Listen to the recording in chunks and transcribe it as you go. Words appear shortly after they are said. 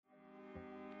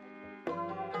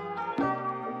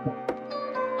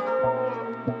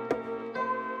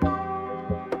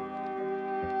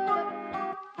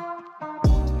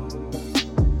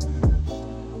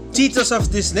Titos of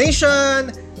this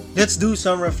nation, let's do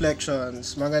some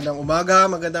reflections. Magandang umaga,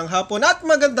 magandang hapon, at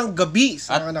magandang gabi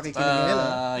sa mga nakikinig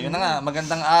nila. Yun na nga,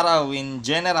 magandang araw in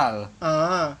general.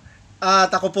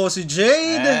 At ako po si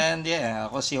Jade. And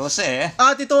ako si Jose.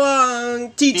 At ito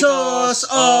ang Titos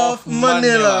of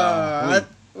Manila. At,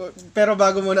 pero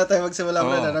bago muna tayo magsimula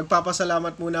muna,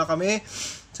 nagpapasalamat muna kami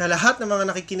sa lahat ng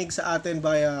mga nakikinig sa atin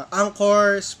via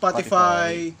Anchor,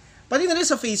 Spotify, pati na rin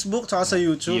sa Facebook tsaka sa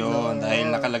YouTube. Yun,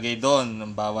 dahil nakalagay doon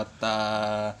ng bawat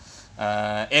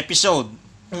episode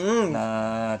na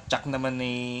tsak naman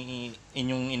ni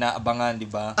inyong inaabangan,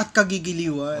 di ba? At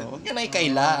kagigiliwan. Huwag nyo na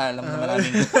ikaila. Alam naman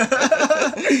namin.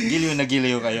 Giliw na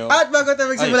giliw kayo. At bago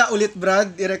tayo magsimula ulit,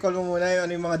 Brad, i-recall mo muna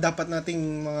yung, yung mga dapat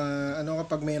nating mga,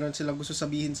 kapag mayroon silang gusto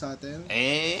sabihin sa atin.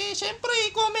 Syempre,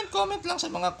 comment lang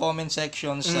sa mga comment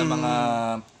sections sa mga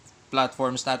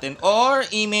platforms natin or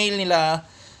email nila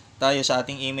tayo sa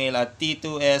ating email at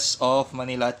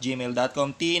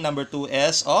t2sofmanila@gmail.com,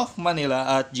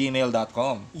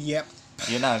 t2sofmanila@gmail.com. Yep.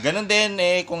 Yun na. Ganun din,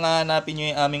 kung hanapin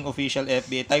nyo yung aming official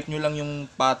FB, type nyo lang yung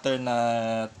pattern na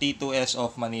T2S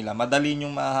of Manila. Madali nyo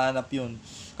mahanap yun.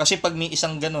 Kasi pag may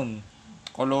isang ganun,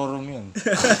 kolorum yun.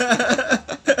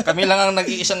 Kami lang ang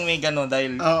nag-iisang may ganun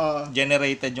dahil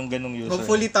generated yung ganung user.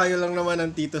 Hopefully tayo lang naman ang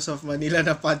Titos of Manila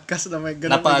na podcast na may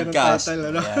ganung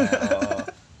title. Ano? Yeah,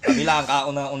 kami lang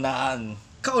kauna-unahan.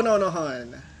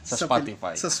 Kauna-unahan. Sa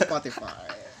Spotify. Sa Spotify.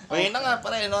 Okay. Na nga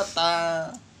pare, no?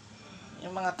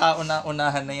 Yung mga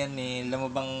kauna-unahan na yan, alam mo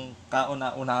bang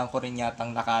kauna-unahan ko rin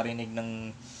yatang nakarinig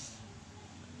ng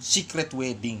secret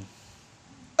wedding.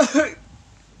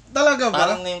 Talaga ba?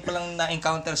 Parang ngayon palang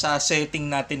na-encounter sa setting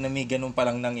natin na may ganun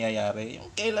palang nangyayari. Yung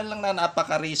kailan lang na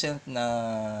napaka-recent na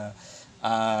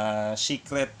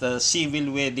secret civil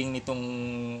wedding nitong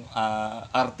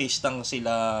artistang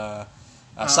sila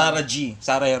Sarah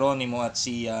Geronimo at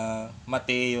si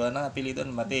Matteo, apelido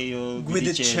doon? Matteo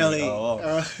Guidicelli.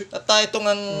 At itong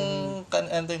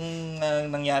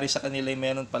nangyari sa kanila,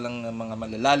 meron palang mga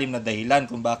malalalim na dahilan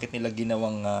kung bakit nila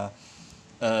ginawang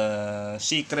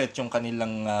secret yung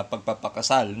kanilang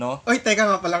pagpapakasal, no? Oy, teka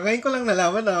nga pala, ngayon ko lang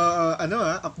nalaman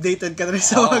na updated ka na rin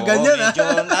sa mga ganyan.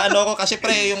 Medyo naano ko kasi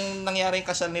pre, yung nangyaring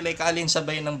kasal nila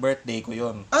sabay ng birthday ko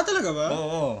yun. Talaga ba?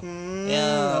 Oo.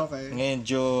 Kaya okay.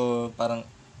 Medyo parang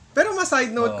pero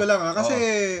side note ko lang kasi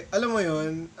alam mo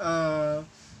yun,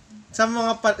 sa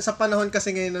panahon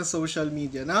kasi ngayon ng social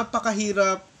media,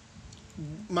 napakahirap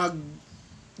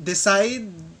mag-decide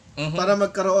para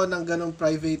magkaroon ng ganong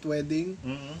private wedding.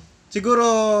 Siguro,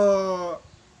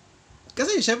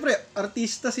 kasi syempre,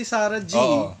 artista si Sarah G.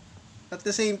 At the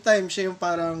same time, siya yung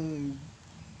parang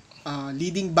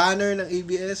leading banner ng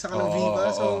ABS sa ng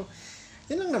Viva. So,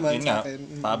 yun lang naman sa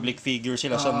akin. Public figure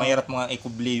sila. So, mahirap mga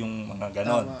ikubli yung mga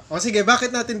ganon. O sige,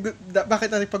 bakit natin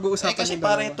pag-uusapan kasi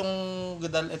para itong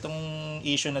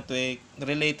issue na to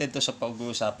related to sa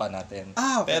pag-uusapan natin.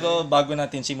 Okay. Pero bago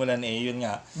natin simulan yun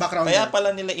nga. Background kaya pala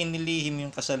nila inilihim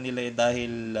yung kasal nila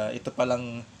dahil ito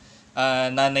palang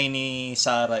nanay ni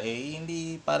Sarah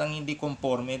hindi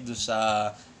conforme do sa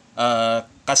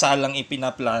kasalang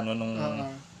ipinaplano nung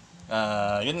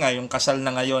yun nga, yung kasal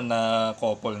na ngayon na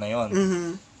couple na yun.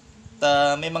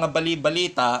 May mga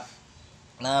bali-balita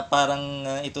na parang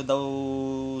ito daw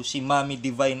si Mami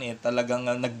Divine talagang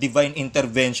nag-divine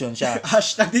intervention siya.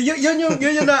 Hashtag, yun yung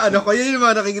na yun yung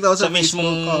mga nakikita ko sa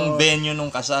mismong venue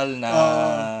nung kasal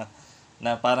na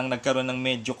parang nagkaroon ng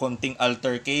medyo konting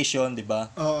altercation, di ba?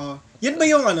 Oo. Yan ba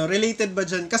yung related ba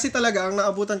dyan? Kasi talaga, ang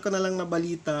naabutan ko na lang na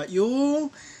balita,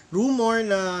 yung rumor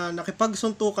na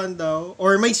nakipagsuntukan daw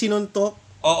or may sinuntok.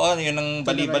 Oo, yun ang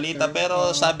bali-balita.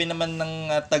 Pero sabi naman ng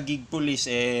Taguig Police,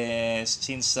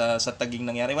 since sa Taguig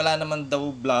nangyari, wala naman daw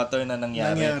blotter na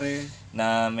nangyari.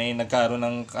 Na may nagkaroon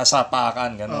ng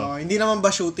kasapakan, gano'n. Hindi naman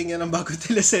ba shooting yan ng bagong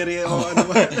teleserye o ano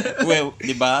ba? Well,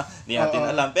 di ba? Di natin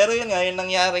alam. Pero yun nga, yung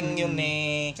nangyaring yun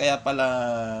kaya pala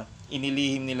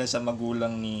inilihim nila sa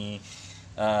magulang ni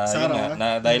Sarah,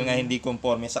 na dahil nga hindi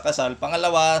conforme sa kasal.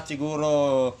 Pangalawa,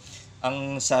 siguro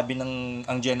ang sabi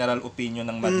ang general opinion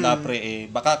ng Madlapre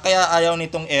baka kaya ayaw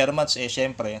nitong airmats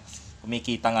syempre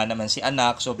kumikita nga naman si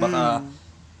anak, so baka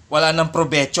wala nang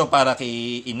provecho para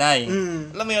kay inay.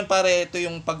 Alam mo yun, pare, ito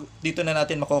yung dito na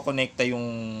natin makokonekta yung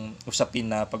usapin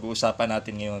na pag-uusapan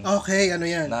natin ngayon. Okay, ano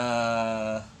yan? Na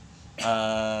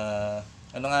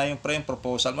ano nga yung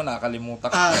proposal mo,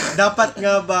 nakakalimutan ko.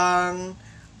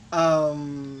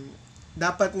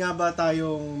 Dapat nga ba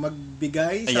tayong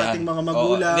magbigay sa ating mga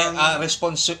magulang?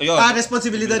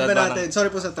 Responsibilidad ba natin?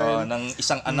 Sorry po sa term. Ng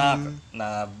isang anak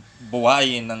na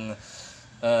buhayin ng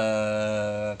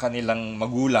kanilang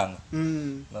magulang.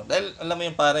 No? Dahil alam mo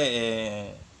yung pare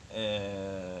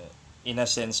in a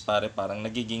sense parang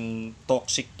nagiging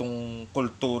toxic tong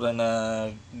kultura na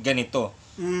ganito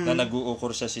na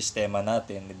nag-uukol sa sistema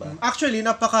natin, di ba? Actually,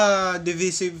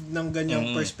 napaka-divisive ng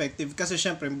ganyang perspective kasi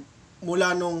syempre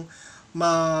mula nung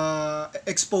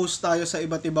ma-expose tayo sa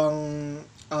iba't ibang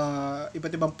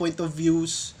point of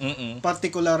views,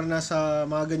 particular na sa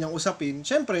mga ganyang usapin,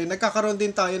 syempre nagkakaroon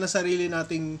din tayo ng sarili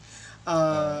nating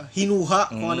hinuha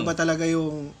kung ano ba talaga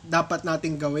yung dapat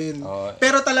nating gawin.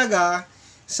 Pero talaga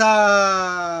sa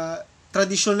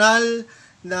tradisyonal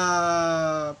na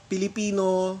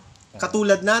Pilipino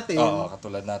katulad natin,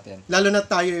 lalo na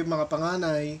tayo yung mga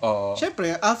panganay,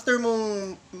 syempre after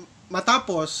mong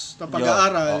matapos ng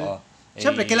pag-aaral,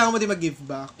 syempre kailangan mo din mag-give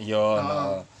back.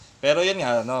 Pero yun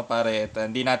nga, no, pare,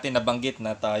 hindi natin nabanggit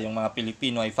na tayong mga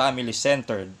Pilipino ay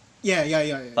family-centered. Yeah.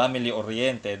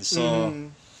 Family-oriented. So,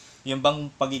 yung bang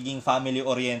pagiging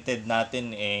family-oriented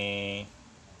natin,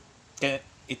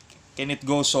 can it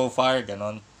go so far,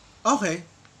 ganon? Okay.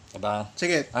 Diba?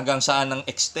 Sige. Hanggang saan ang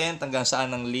extent, hanggang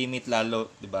saan ang limit,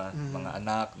 lalo, diba? Mga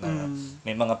anak na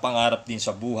may mga pangarap din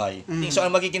sa buhay. So,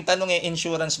 ang magiging tanong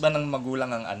insurance ba ng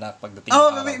magulang ang anak pagdating ng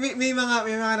araw? May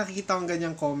mga nakikita akong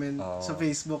ganyang comment sa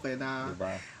Facebook na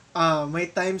diba?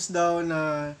 May times daw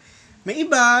na may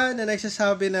iba na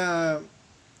nagsasabi na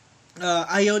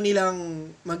ayaw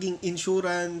nilang maging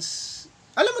insurance.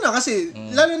 Alam mo na kasi,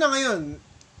 lalo na ngayon,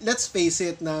 let's face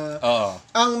it na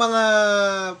ang mga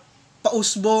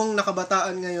pausbong na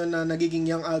kabataan ngayon na nagiging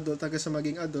young adult hanggang sa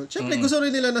maging adult. Syempre, gusto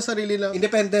rin nila na sarili lang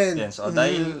independent. Yes.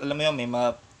 Dahil, alam mo yun, may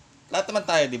mga, lahat naman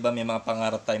tayo, di ba, may mga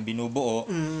pangarap tayong binubuo.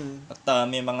 At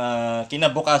may mga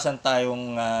kinabukasan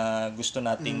tayong gusto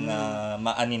nating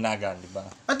maaninagan, di ba?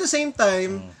 At the same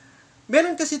time,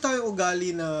 meron kasi tayong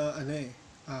ugali na,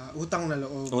 utang na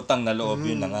loob. Utang na loob,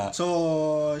 yun na nga. So,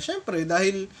 syempre,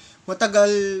 dahil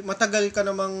matagal ka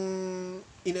namang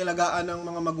inialagaan ng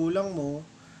mga magulang mo,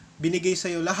 binigay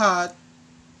sa'yo lahat,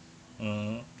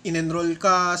 in-enroll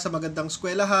ka sa magandang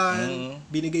eskwelahan,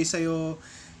 binigay sa'yo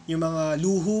yung mga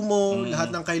luho mo, lahat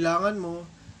ng kailangan mo.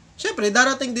 Siyempre,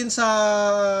 darating din sa,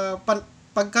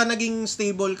 pagka naging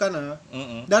stable ka na,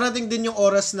 darating din yung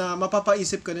oras na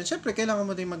mapapaisip ka din, siyempre, kailangan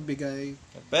mo din magbigay.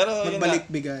 Pero,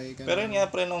 magbalik bigay. Pero yun nga,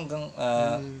 pre, hanggang,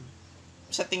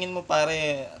 sa tingin mo,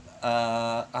 pare,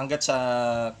 hanggat sa,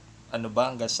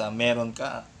 hanggat sa meron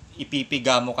ka,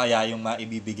 ipipiga mo kaya yung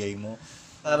maibibigay mo.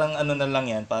 Parang na lang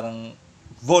yan, parang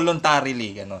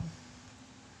voluntarily, gano'n.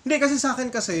 Hindi, kasi sa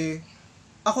akin kasi,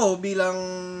 ako bilang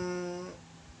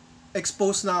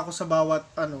exposed na ako sa bawat,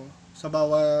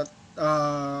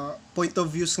 point of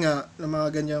views nga ng mga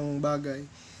ganyang bagay.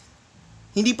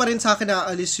 Hindi pa rin sa akin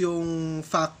naaalis yung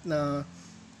fact na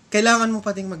kailangan mo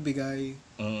pa ding magbigay.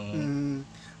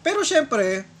 Pero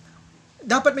syempre,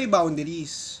 dapat may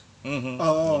boundaries.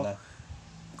 Oo.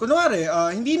 Kunwari,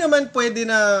 hindi naman pwede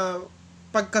na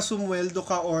pagkasumweldo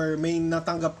ka or may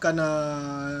natanggap ka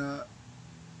na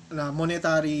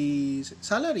monetary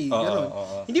salary,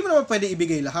 gano'n. Hindi mo naman pwede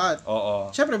ibigay lahat.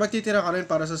 Siyempre, magtitira ka rin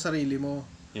para sa sarili mo.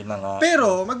 Yun na nga.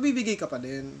 Pero, magbibigay ka pa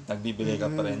din. Nagbibigay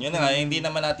ka pa rin. Yun na nga, hindi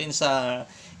naman natin sa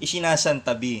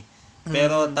isinasantabi.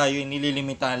 Pero tayo,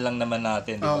 nililimitahan lang naman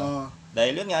natin, di ba?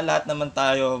 Dahil yun nga, lahat naman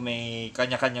tayo may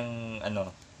kanya-kanyang,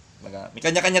 may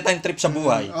kanya-kanya tayong trip sa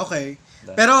buhay. Okay.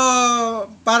 Pero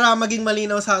para maging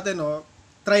malinaw sa atin,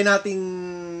 try nating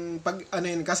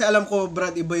kasi alam ko,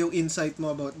 Brad, iba yung insight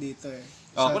mo about dito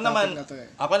Ako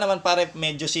naman pare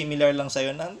medyo similar lang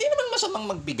sa'yo na hindi naman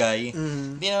masamang magbigay.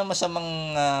 Hindi naman masamang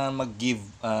mag-give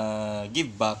give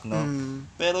back, no?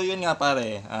 Pero yun nga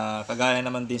pare, kagaya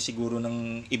naman din siguro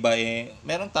ng iba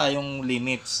meron tayong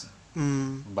limits.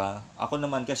 Diba? Ako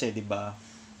naman kasi, diba,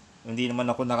 hindi naman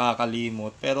ako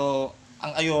nakakalimot, pero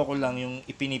ang ayoko lang yung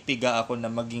ipinipiga ako na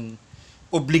maging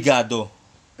obligado.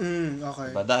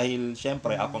 Okay. Diba? Dahil,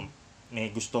 syempre, ako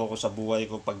may gusto ko sa buhay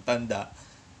ko pagtanda.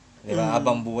 Diba?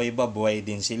 Habang buhay ba, buhay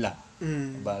din sila.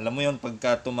 Diba? Alam mo yun,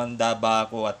 pagka tumanda ba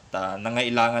ako at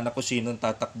nangailangan ako sinong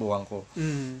tatakbuhan ko.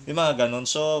 Yung mga ganun.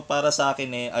 So, para sa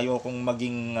akin ayokong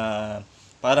maging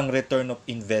parang return of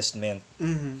investment.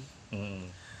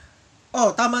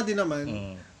 Tama din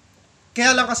naman.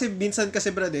 Kaya lang kasi, minsan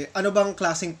kasi Brad ano bang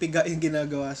klaseng piga yung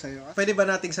ginagawa sa'yo? Pwede ba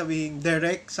nating sabihin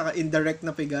direct saka indirect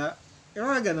na piga?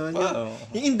 Yung mga ganun.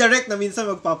 Yung indirect na minsan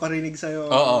magpaparinig sa'yo.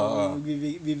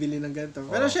 Bibili ng ganito.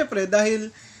 Pero syempre,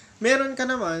 dahil meron ka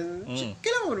naman,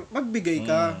 kailangan mo magbigay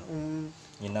ka.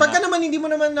 Pagka naman hindi mo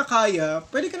naman nakaya,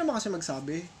 pwede ka naman kasi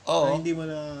magsabi. Na hindi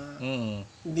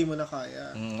mo na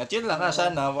kaya. At yun lang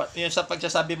sana, yung sa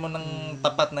pagsasabi mo ng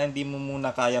tapat na hindi mo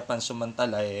muna kaya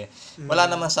pansumantala wala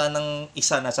naman sanang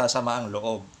isa na sasama ang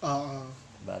loob.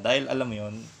 Diba? Dahil alam mo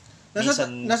yun,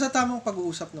 Nasa tamang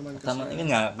pag-uusap naman kasi. Tama,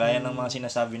 yun nga, gaya ng mga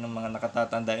sinasabi ng mga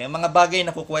nakatatanda, yung mga bagay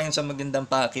na kukuha yan sa magandang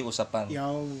pakiusapan.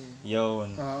 Yun.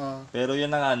 Pero yun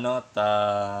na nga, no,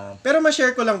 pero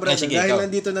ma-share ko lang, brother, sige, dahil ikaw.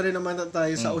 nandito na rin naman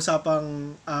tayo sa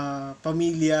usapang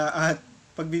pamilya at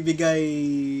pagbibigay,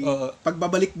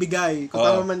 pagbabalik-bigay, kung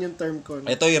tama man yung term ko.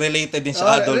 No? Ito related din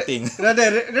sa adulting.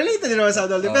 Related din naman sa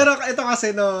adulting. Pero ito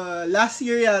kasi, no, last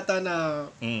year yata na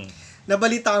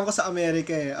nabalitaan ko sa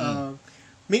Amerika eh.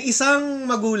 May isang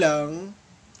magulang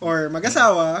or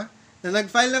mag-asawa na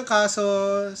nag-file ng kaso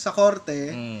sa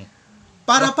korte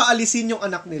para paalisin yung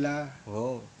anak nila.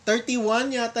 Wow.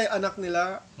 31 yata yung anak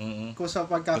nila kung sa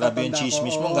pagkakatanda ko. Grabe yung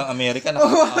chismis mo hanggang Amerika.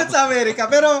 Sa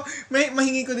Amerika. Pero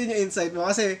mahingi ko din yung insight mo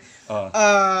kasi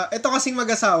ito kasing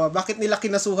mag-asawa, bakit nila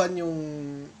kinasuhan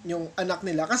yung anak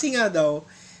nila? Kasi nga daw,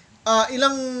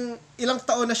 ilang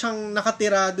taon na siyang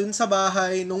nakatira dun sa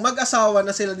bahay nung mag-asawa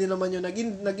na sila din naman yung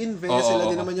nag-invest, sila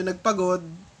din naman yung nagpagod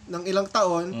ng ilang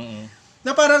taon.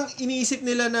 Na parang iniisip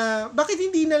nila na bakit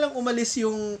hindi na lang umalis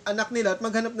yung anak nila at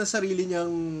maghanap ng sarili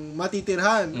niyang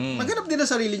matitirhan. Maghanap din ng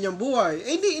sarili niyang buhay.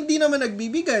 Hindi naman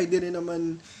nagbibigay,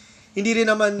 hindi rin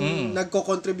naman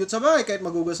nagko-contribute sa bahay kahit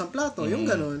magugas ang plato. Yung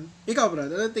ganun. Ikaw,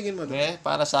 brad, ano tingin mo doon?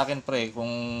 Para sa akin, pre,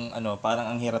 kung parang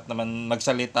ang hirap naman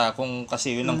magsalita kung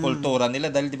kasi yun ang kultura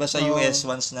nila. Dahil di ba sa US,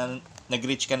 once na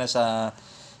nag-reach ka na sa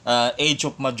age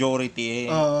of majority,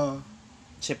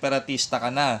 separatista ka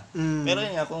na. Pero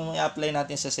yun nga, kung i-apply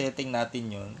natin sa setting natin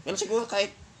yun, pero siguro kahit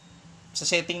sa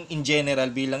setting in general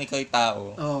bilang ikaw ay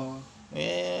tao,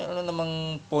 ano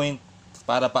namang point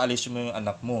para paalis mo yung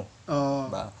anak mo.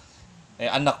 Diba?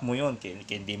 Anak mo yun, kaya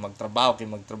hindi magtrabaho,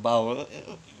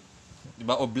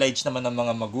 diba, obliged naman ng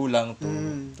mga magulang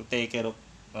to take care of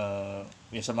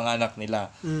yung sa mga anak nila.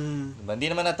 Diba?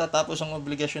 Hindi naman natatapos ang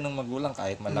obligasyon ng magulang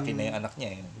kahit malaki na yung anak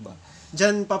niya. Diba?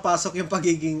 Diyan papasok yung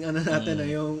pagiging natin,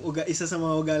 yung isa sa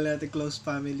mga ugali natin, close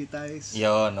family ties.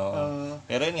 Yun, no.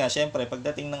 Pero yun nga, syempre,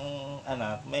 pagdating ng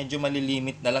anak, medyo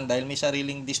malilimit na lang dahil may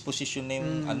sariling disposition na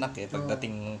yung anak pagdating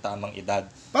ng tamang edad.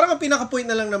 Parang ang pinaka-point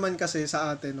na lang naman kasi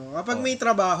sa atin, no, kapag may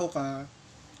trabaho ka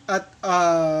at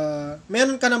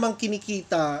meron ka namang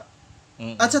kinikita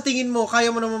at sa tingin mo,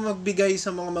 kaya mo naman magbigay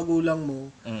sa mga magulang mo,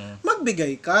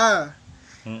 magbigay ka.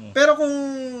 Pero kung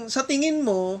sa tingin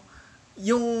mo,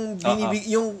 yung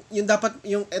dapat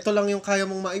yung ito lang yung kaya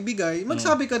mong maibigay,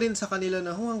 magsabi ka din sa kanila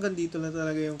na hanggang dito lang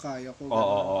talaga yung kaya ko.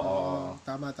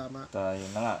 Tama.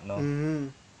 Yun na nga, no.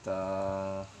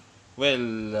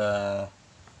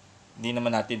 Hindi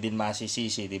naman natin din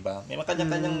masisisi, di ba? May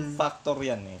kanya-kanyang factor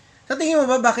yan eh. Sa tingin mo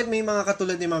ba, bakit may mga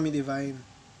katulad ni Mami Divine?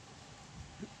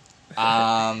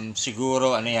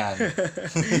 Siguro, yan?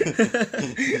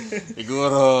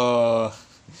 Siguro,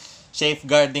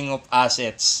 safeguarding of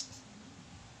assets.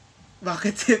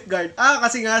 Bakit safeguard?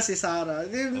 Kasi nga si Sarah.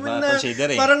 Diba,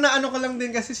 considering. Parang naano ka lang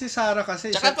din kasi si Sarah kasi.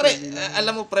 Tsaka pre,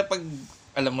 alam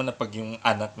mo na pag yung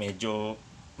anak medyo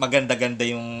maganda-ganda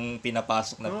yung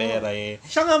pinapasok na pera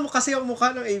Siya nga kasi ang mukha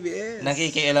ng ABS.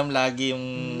 Nakikialam lagi yung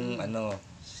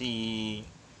si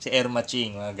Erma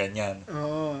Ching, mga ganyan.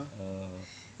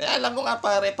 Kaya alam mo nga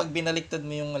pare, pag binaliktad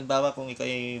mo yung albawa kung ikaw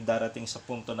ay darating sa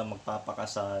punto na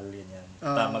magpapakasal, yan,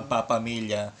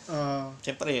 magpapamilya,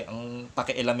 syempre, ang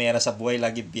pakialamera sa buhay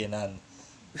lagi biyenan.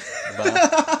 Diba?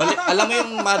 Alam mo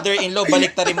yung mother-in-law,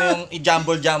 baliktarin mo yung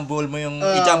i-jumble-jumble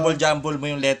mo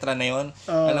yung letra na yon.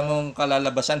 Alam mo yung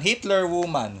kalalabasan, Hitler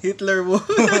woman.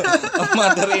 Ang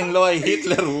mother-in-law ay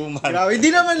Hitler woman. Grabe,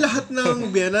 hindi naman lahat ng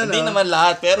biyanan. Hindi naman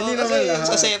lahat, pero lahat.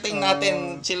 sa setting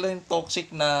natin, sila yung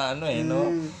toxic na no.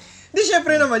 Hindi,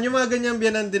 syempre naman, yung mga ganyang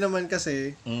biyanan din naman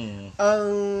kasi,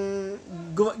 ang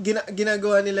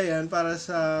ginagawa nila yan para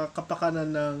sa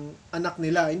kapakanan ng anak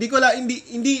nila. Hindi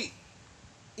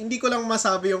ko lang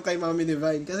masabi yung kay Mami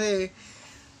Divine kasi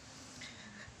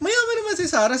mayaman naman si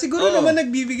Sarah. Siguro naman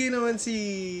nagbibigay naman si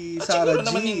Sarah siguro G.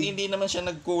 naman hindi naman siya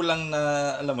nagkulang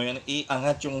na, alam mo yun,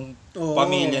 iangat yung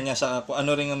pamilya niya sa kung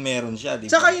ano rin ang meron siya. Di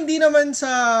ba? Tsaka hindi naman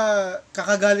sa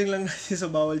kakagaling lang natin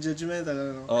sa bawal judgmental.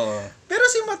 Ano? Pero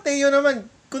si Mateo naman,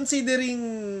 considering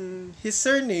his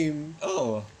surname,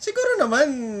 siguro naman,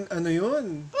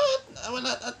 yun?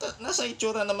 Wala, at nasa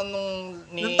itsura naman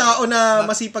ng tao na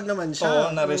masipag naman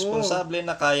siya. Na responsable,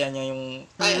 na kaya niya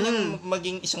niyang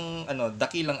maging isang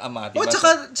dakilang ama. Diba?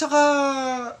 Tsaka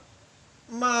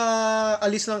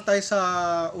maalis lang tayo sa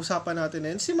usapan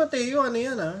natin. Si Mateo,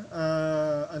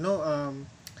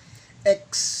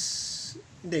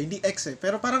 hindi ex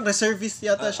Pero parang reservist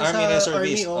yata siya Army sa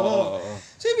reservist. Army. Oo. Oo.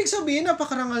 So, ibig sabihin,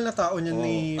 napakarangal na tao niyan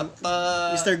ni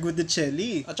Mr.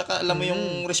 Goodichelli. At saka alam mo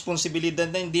yung responsibilidad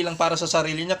na hindi lang para sa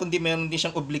sarili niya, kundi meron din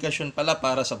siyang obligasyon pala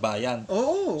para sa bayan.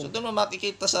 Oo. So doon mo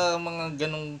makikita sa mga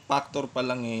ganong factor pa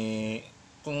lang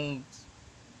kung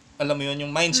alam mo yun,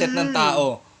 yung mindset ng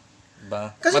tao.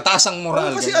 Diba? Kasi, mataas ang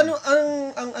moral. Kasi ganun.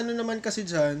 ang ano naman kasi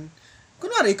dyan,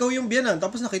 kunwari, ikaw yung biyanan,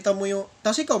 tapos nakita mo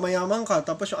tapos ikaw mayaman ka,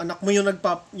 tapos yung anak mo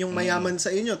yung mayaman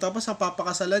sa inyo, tapos ang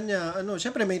papakasalan niya,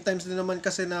 syempre may times din naman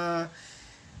kasi na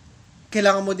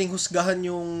kailangan mo ding husgahan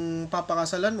yung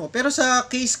papakasalan mo. Pero sa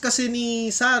case kasi ni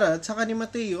Sarah at saka ni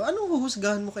Mateo, anong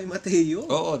huhusgahan mo kay Mateo?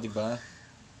 Oo, di ba?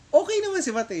 Okay naman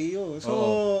si Mateo. So,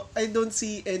 I don't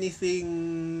see anything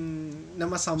na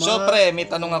masama. So, pre, may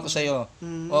tanong ako sa'yo.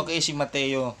 Okay si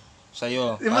Mateo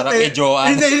sa'yo. Si Para Mateo. kay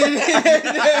Joanne.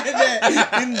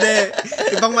 Hindi.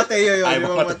 Ibang Mateo yun.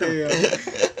 Ibang Mateo.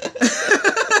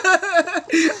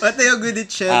 Mateo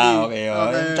Goodichelli. Okay.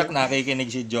 Tsak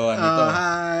nakikinig si Joanne ito.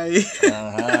 Hi.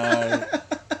 Hi.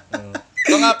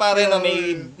 Ito nga pare na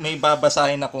may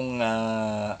babasahin akong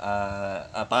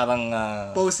parang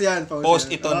Post yan.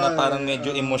 Post ito na parang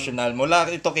medyo emotional.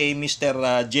 Mula ito kay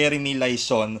Mr. Jeremy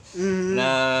Lyson na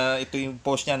ito yung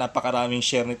post niya, napakaraming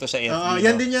share nito sa FB.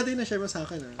 Yan din yata na-share mo sa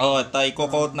akin. Tayo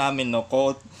quote namin,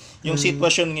 quote. Yung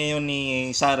sitwasyon ngayon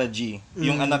ni Sarah G,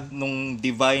 yung anak nung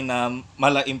Divine na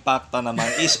mala-impacta naman,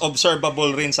 is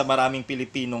observable rin sa maraming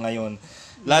Pilipino ngayon.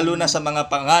 Lalo na sa mga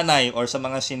panganay or sa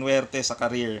mga sinwerte sa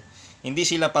career. Hindi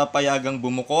sila papayagang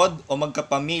bumukod o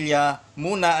magkapamilya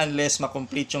muna unless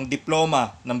makomplete yung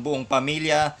diploma ng buong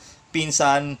pamilya,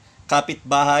 pinsan,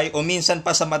 kapitbahay, o minsan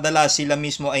pa sa madalas sila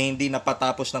mismo ay hindi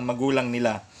napatapos ng magulang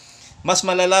nila. Mas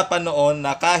malala pa noon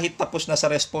na kahit tapos na sa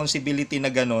responsibility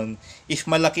na ganon, if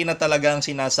malaki na talaga ang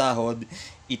sinasahod,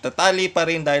 itatali pa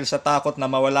rin dahil sa takot na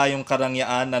mawala yung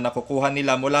karangyaan na nakukuha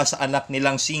nila mula sa anak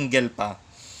nilang single pa.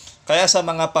 Kaya sa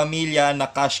mga pamilya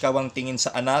na cash cow ang tingin sa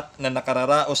anak na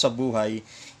nakararao sa buhay,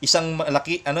 isang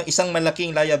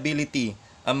malaking liability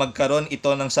ang magkaroon ito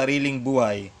ng sariling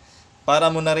buhay. Para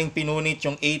mo na ring pinunit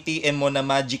yung ATM mo na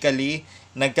magically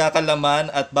nagkakalaman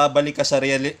at babalik ka sa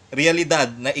realidad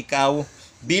na ikaw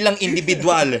bilang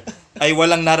individual ay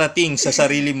walang narating sa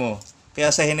sarili mo.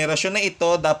 Kaya sa henerasyon na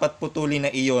ito, dapat putulin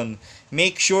na iyon.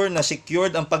 Make sure na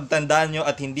secured ang pagtanda nyo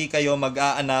at hindi kayo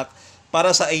mag-aanak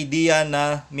para sa idea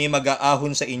na may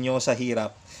mag-aahon sa inyo sa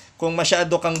hirap. Kung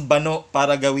masyado kang bano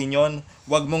para gawin yon,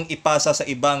 huwag mong ipasa sa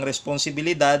ibang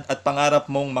responsibilidad at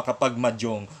pangarap mong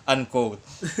makapagmadyong. Unquote.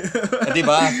 Di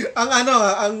ba?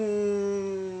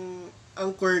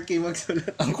 Ang quirky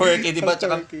magsulat. Ang quirky, di ba?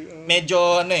 Tsaka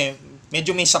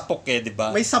medyo may sapok di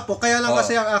ba? May sapok. Kaya lang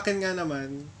kasi ang akin nga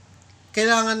naman,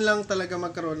 kailangan lang talaga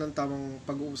magkaroon ng tamang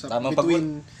pag-uusap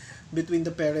between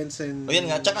the parents and... O yan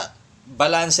nga, tsaka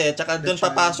balanse, tsaka doon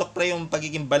papasok pre yung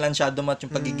pagiging balansyado mo at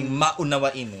yung pagiging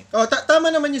maunawain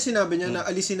Tama naman yung sinabi niya na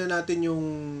alisin na natin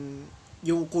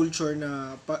yung culture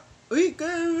na uy,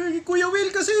 Kuya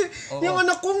Will kasi yung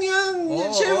anak kong yan,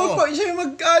 siya yung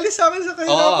mag-alis sa akin sa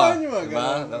kahirapan niyo.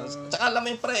 Diba? Tsaka alam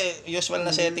mo yung pre, usual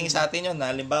na setting sa atin yun.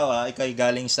 Halimbawa, ikaw ay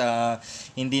galing sa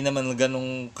hindi naman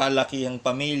ganong kalakihang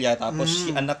pamilya, tapos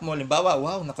si anak mo, halimbawa,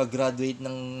 wow, nakagraduate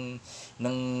ng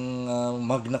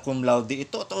magna cum laude.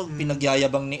 Ito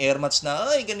pinagyayabang ni Ermats na,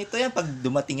 ay, ganito yan. Pag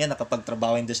dumating yan,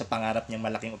 nakapagtrabaho doon sa pangarap niyang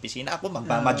malaking opisina, ako,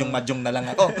 magmamadyong-madyong na lang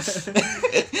ako.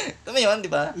 Ito mo yun,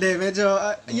 di ba? Hindi, medyo,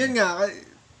 yun nga.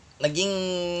 Naging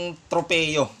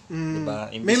tropeyo, di ba?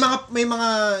 May mga,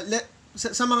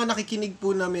 sa mga nakikinig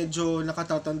po na medyo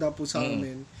nakatatanda po sa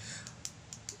amin,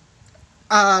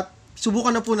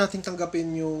 subukan na po natin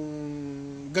tanggapin yung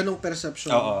ganong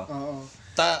perception. Oo.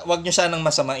 Wag nyo sanang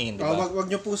masamain, di ba? Wag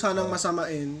nyo po sanang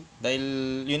masamain. Dahil,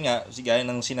 yun nga, gaya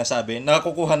ng sinasabi,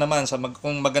 nakukuha naman sa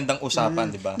kung magandang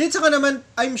usapan, di ba? Then saka naman,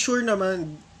 I'm sure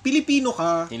naman, Pilipino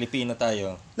ka. Pilipino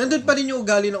tayo. Nandun pa rin yung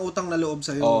ugali ng utang na loob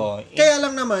sa'yo. Kaya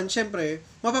lang naman, syempre,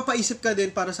 mapapaisip ka din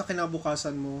para sa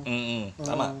kinabukasan mo.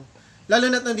 Tama. Lalo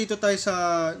na't nandito tayo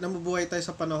namubuhay tayo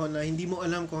sa panahon na hindi mo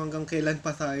alam kung hanggang kailan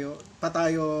pa tayo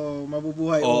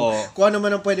mabubuhay o kung ano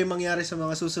man ang pwede mangyari sa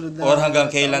mga susunod na or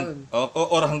hanggang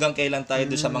kailan tayo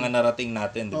doon sa mga narating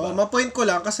natin, di ba? Ma-point ko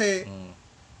lang kasi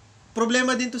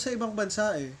problema din to sa ibang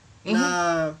bansa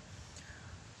na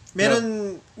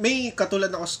may katulad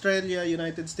ng Australia,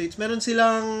 United States, meron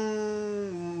silang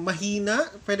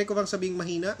pwede ko bang sabing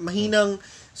mahinang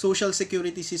social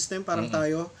security system parang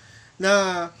tayo,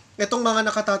 na etong mga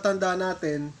nakatatanda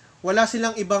natin, wala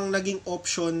silang ibang naging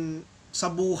option sa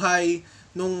buhay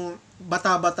nung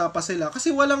bata-bata pa sila.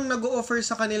 Kasi walang nag-o-offer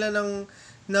sa kanila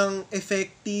ng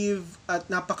effective at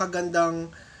napakagandang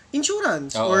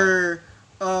insurance or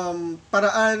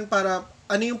paraan para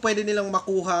ano yung pwede nilang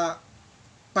makuha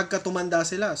pagka tumanda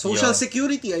sila. Social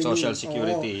security, I mean. Social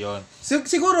security, yon.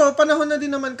 Siguro, panahon na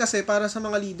din naman kasi para sa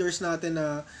mga leaders natin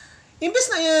na imbes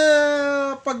na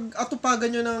pag-atupagan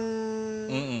nyo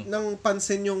ng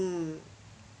pansin yung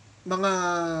mga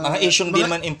issue hindi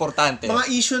man importante. Mga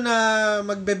issue na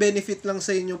magbe-benefit lang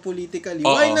sa inyo politically.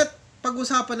 Why not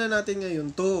pag-usapan na natin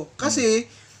ngayon to? Kasi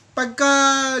pagka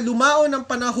lumao ng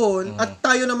panahon at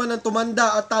tayo naman ang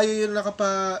tumanda at tayo yung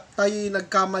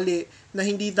nagkamali na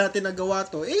hindi natin nagawa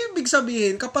to, ibig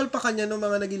sabihin, kapalpakan niya ng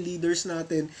mga naging leaders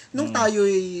natin nung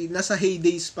tayo'y nasa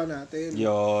heydays pa natin.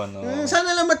 Yun.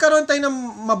 Sana lang magkaroon tayo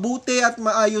ng mabuti at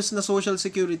maayos na social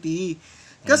security.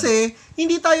 Kasi,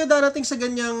 hindi tayo darating sa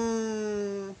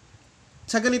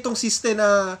ganitong system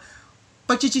na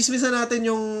pagchichismisan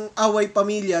natin yung away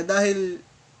pamilya dahil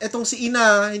etong si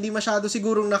ina, hindi masyado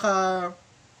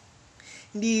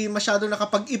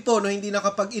nakapag-ipon o hindi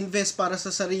nakapag-invest para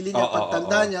sa sarili niya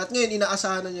pagtanda niya at ngayon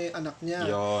inaasahan na niya yung anak niya.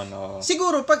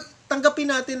 Siguro pag tanggapin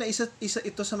natin na isa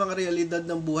ito sa mga realidad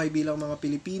ng buhay bilang mga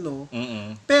Pilipino.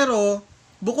 Pero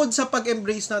bukod sa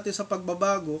pag-embrace natin sa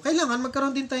pagbabago, kailangan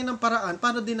magkaroon din tayo ng paraan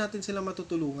para din natin sila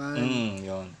matutulungan.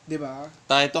 Yun. 'Di ba?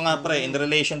 Ito nga pre, in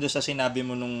relation do sa sinabi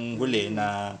mo nung huli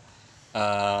na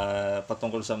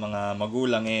patungkol sa mga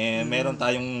magulang meron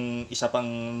tayong isa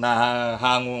pang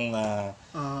nahangong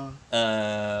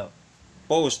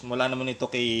post mula naman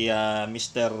ito kay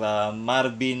Mr.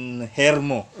 Marvin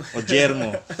Hermo o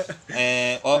Jermo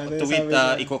tweet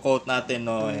i-quote natin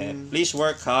please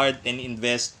work hard and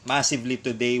invest massively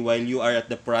today while you are at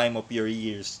the prime of your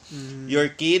years. Your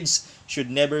kids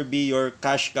should never be your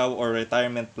cash cow or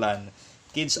retirement plan.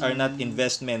 Kids are not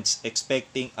investments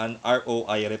expecting an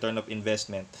ROI, return of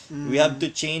investment. We have to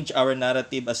change our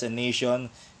narrative as a nation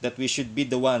that we should be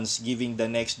the ones giving the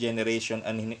next generation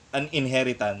an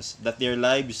inheritance, that their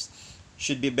lives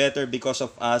should be better because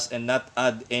of us and not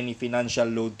add any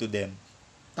financial load to them.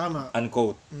 Tama.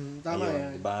 Unquote. Tama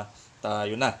yan. yan. Diba?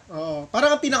 Tayo na. Oo.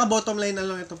 Parang ang pinaka-bottom line na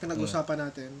lang itong pinag-usapan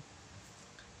natin.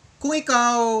 Kung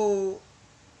ikaw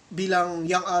bilang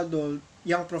young adult,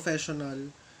 young professional,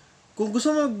 kung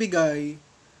gusto mo magbigay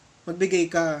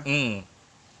ka.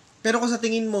 Pero kung sa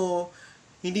tingin mo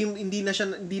hindi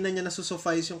na niya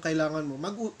nasusuffice yung kailangan mo,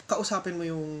 kausapin mo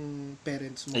yung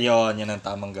parents mo. Ayun, yan ang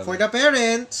tamang gawin. For the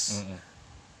parents,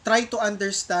 try to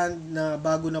understand na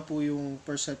bago na po yung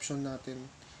perception natin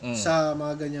sa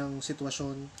mga ganyang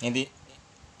sitwasyon.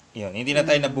 Hindi na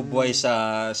tayo nabubuhay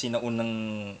sa sinaunang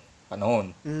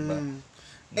panahon. Diba?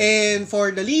 And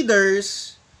for the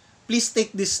leaders, please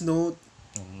take this note.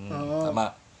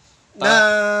 Tama. Na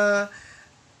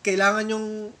kailangan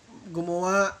yung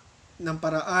gumawa ng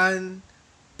paraan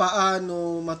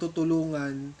paano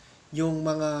matutulungan yung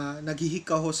mga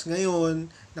naghihikahos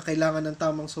ngayon na kailangan ng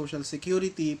tamang social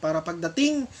security para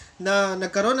pagdating na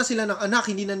nagkaroon na sila ng anak,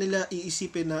 hindi na nila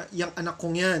iisipin na yung anak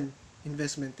kong yan,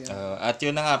 investment yan. At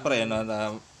yun na nga pre,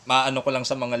 maano ko lang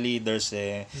sa mga leaders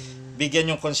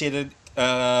bigyan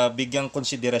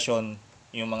konsiderasyon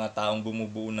yung mga taong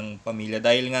bumubuo ng pamilya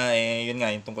dahil nga yun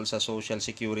nga yung tungkol sa social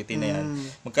security na yan,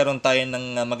 magkaroon tayo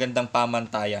ng magandang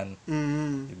pamantayan.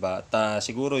 Diba? At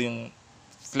siguro yung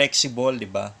flexible,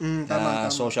 diba?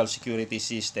 Tama. Social security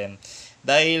system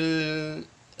dahil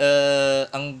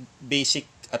ang basic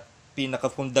at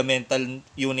pinaka-fundamental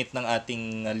unit ng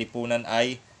ating lipunan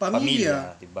ay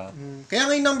pamilya, diba? Kaya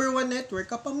nga yung number one network,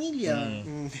 kapamilya.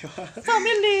 Diba?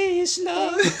 Family is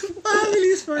love.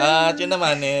 Family is forever. At yun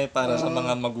naman, para sa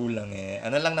mga magulang,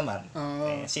 ano lang naman,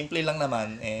 simple lang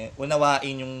naman,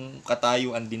 unawain yung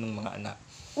katayuan din ng mga anak.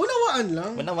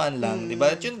 Unawaan lang.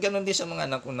 Diba? At yun, ganun din sa mga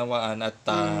anak, unawaan. At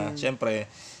syempre,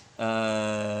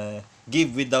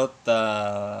 give without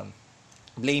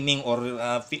blaming or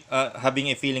having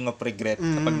a feeling of regret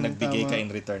kapag nagbigay ka in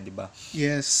return, diba?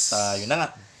 Yes. Yun na nga.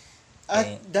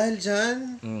 At dahil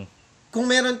dyan, kung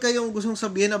meron kayong gustong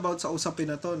sabihin about sa usapin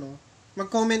na to, no,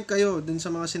 mag-comment kayo dun sa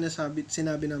mga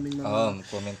sinabi namin mga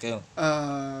comment kayo.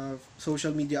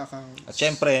 Social media account. At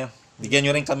syempre, bigyan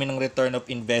nyo rin kami ng return of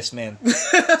investment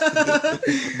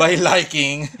by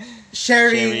liking,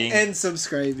 sharing, and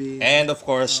subscribing. And of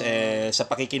course, sa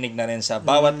pakikinig na rin sa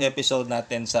bawat episode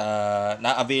natin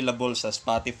na-available sa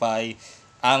Spotify,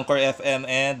 Anchor FM,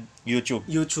 and YouTube.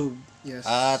 Yes.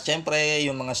 At syempre,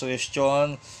 yung mga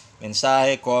suggestion,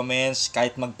 mensahe, comments,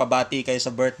 kahit magpabati kayo sa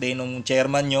birthday nung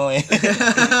chairman nyo,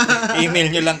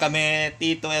 email nyo lang kami,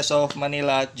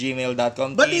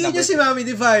 titosofmanila@gmail.com. Batiin nyo si Mami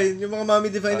Divine, yung mga Mami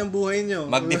Divine ng buhay nyo.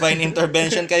 Mag-divine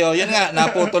intervention kayo. Yun nga,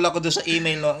 naputol ako doon sa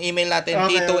email. No? Email natin,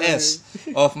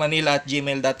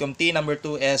 t2sofmanila@gmail.com,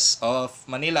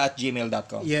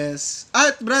 t2sofmanila@gmail.com. Yes.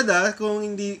 At brada, kung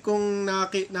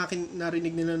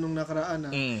narinig nila nung nakaraan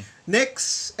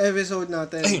next episode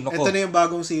natin, ito na yung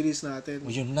bagong series natin.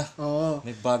 Yun na. Oo.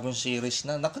 May bagong series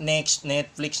na. Next,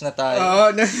 Netflix na tayo.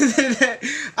 Oo.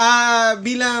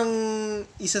 Bilang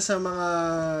isa sa mga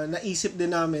naisip din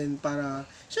namin para,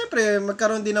 syempre,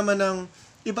 magkaroon din naman ng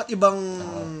iba't ibang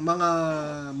mga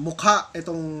mukha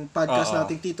itong podcast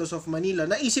nating Titos of Manila.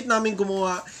 Naisip namin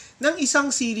gumawa ng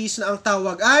isang series na ang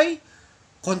tawag ay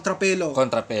Kontrapelo.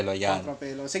 Yan.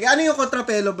 Kontrapelo. Sige, ano yung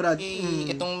Kontrapelo, Brad?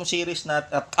 Itong series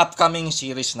upcoming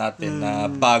series natin na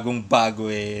bagong-bago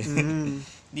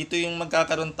Dito yung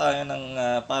magkakaroon tayo ng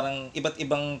parang iba't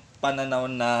ibang pananaw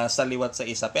na saliwat sa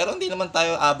isa. Pero hindi naman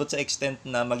tayo abot sa extent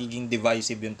na magiging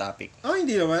divisive yung topic.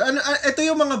 Hindi naman. Ito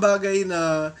yung mga bagay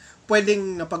na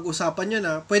pwedeng napag-usapan nyo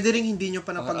na, pwede rin hindi nyo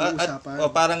pa napag-uusapan.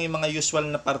 Parang yung mga usual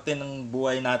na parte ng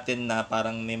buhay natin na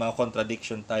parang may mga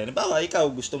contradiction tayo. Bawa, ikaw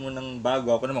gusto mo ng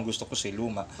bago, ako naman gusto ko si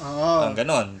luma. Ang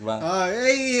ganon, di ba?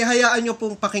 Hayaan nyo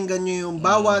pong pakinggan nyo yung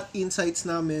bawat insights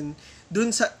namin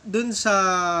dun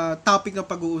sa topic na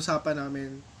pag-uusapan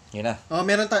namin. Yun na.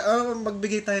 Meron tayo,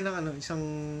 magbigay tayo ng isang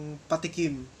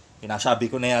patikim. Pinasabi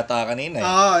ko na yata kanina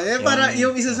para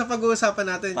yung isa sa pag-uusapan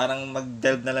natin. Parang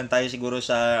mag-delve na lang tayo siguro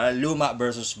sa luma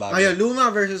versus bago.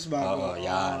 Luma versus bago.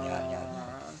 Yan.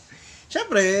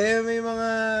 Siyempre, may mga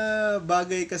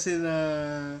bagay kasi na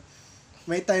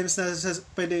may times na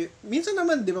pwede, minsan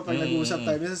naman, di ba, pag nag-uusap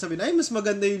tayo, minsan sabihin, mas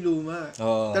maganda yung luma.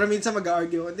 Pero minsan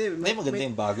mag-argue, may maganda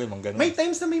yung bago, yung ganun. May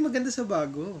times na may maganda sa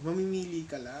bago. Mamimili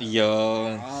ka lang.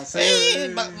 Yun.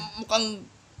 Mukhang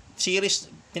series,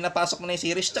 pinapasok mo na yung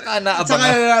series, tsaka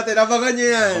abangan nyo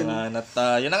yan.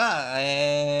 Yun na nga,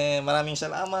 maraming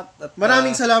salamat.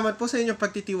 Maraming salamat po sa inyong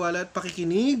pagtitiwala at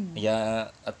pakikinig.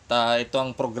 At ito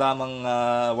ang programang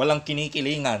walang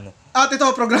kinikilingan. At ito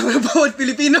ang programa ng bawat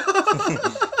Pilipino.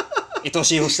 Ito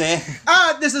si Jose.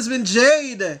 At this has been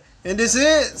Jade. And this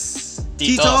is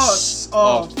Titos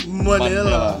of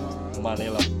Manila.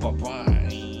 Manila. Bye-bye.